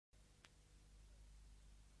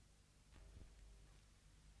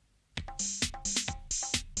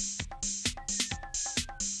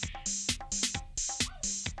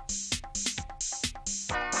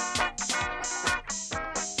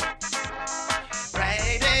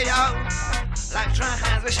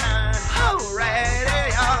transmission. Oh,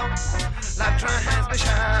 radio. Love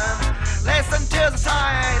transmission. Listen to the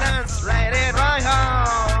silence. Radio right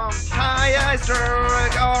home. High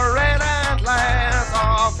stroke or relentless.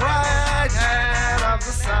 Or bright head of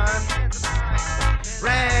the sun.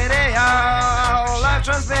 Radio. Love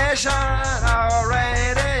transmission. Oh,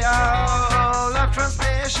 radio. Love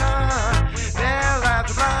transmission. They'll have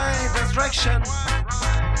to blind distraction.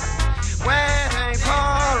 Waiting for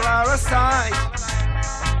our sight.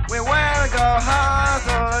 We will go hard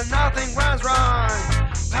so nothing runs wrong.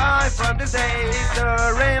 High from the days to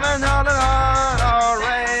remain all alone. Oh,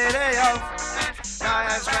 radio,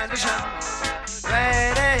 live transmission.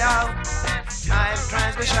 Radio, live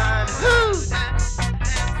transmission. Woo!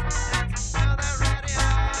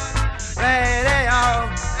 Radio,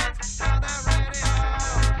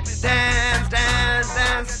 dance, dance,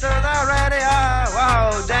 dance to the radio.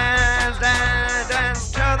 Whoa, dance, dance,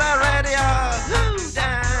 dance to the radio.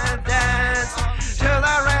 Dance, dance to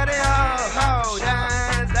the radio. Oh,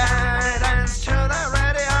 dance, dance, dance to the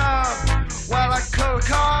radio. Well, I could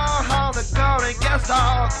call how the going gets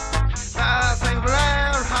off. Nothing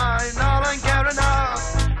around, I know and get enough.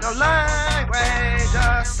 No language,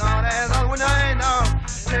 just sound is all we know.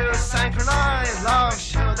 To synchronize love,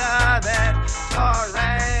 should have been for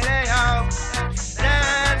radio.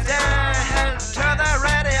 Dance, dance to the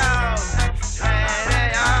radio.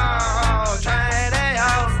 Radio, radio.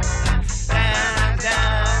 Dance,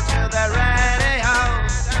 dance to the radio.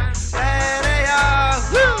 Radio,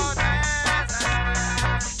 woo!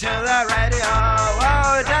 To the radio.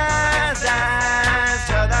 Oh, dance, dance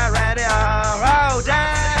to the radio. Oh,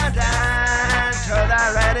 dance, dance to the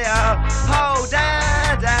radio. Oh,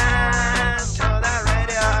 dance, dance to the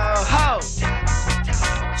radio. Oh,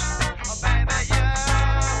 oh baby, you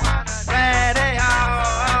wanna radio.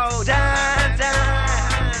 Oh, dance,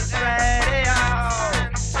 dance, radio.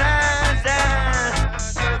 Dance,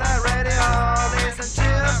 dance to the radio. Listen to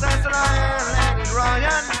Saturday, let it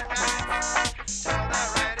Ryan. To the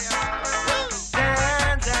radio.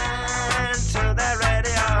 Dance, dance to the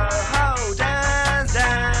radio. Oh, dance,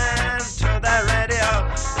 dance to the radio.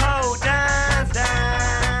 Oh, dance,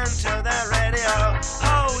 dance to the radio.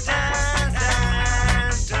 Oh, dance,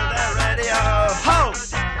 dance to the radio. Oh,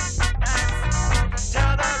 to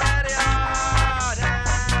the radio.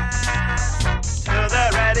 Dance to the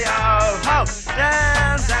radio. Oh,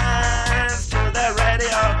 dance, dance to the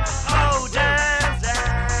radio. Oh, dance,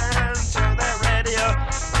 dance to the radio.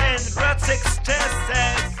 In Route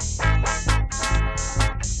 66.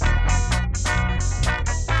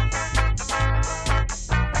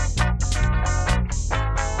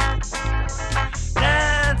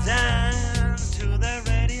 Dance, dance to the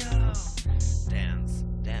radio. Dance,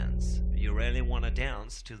 dance. You really want to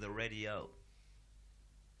dance to the radio.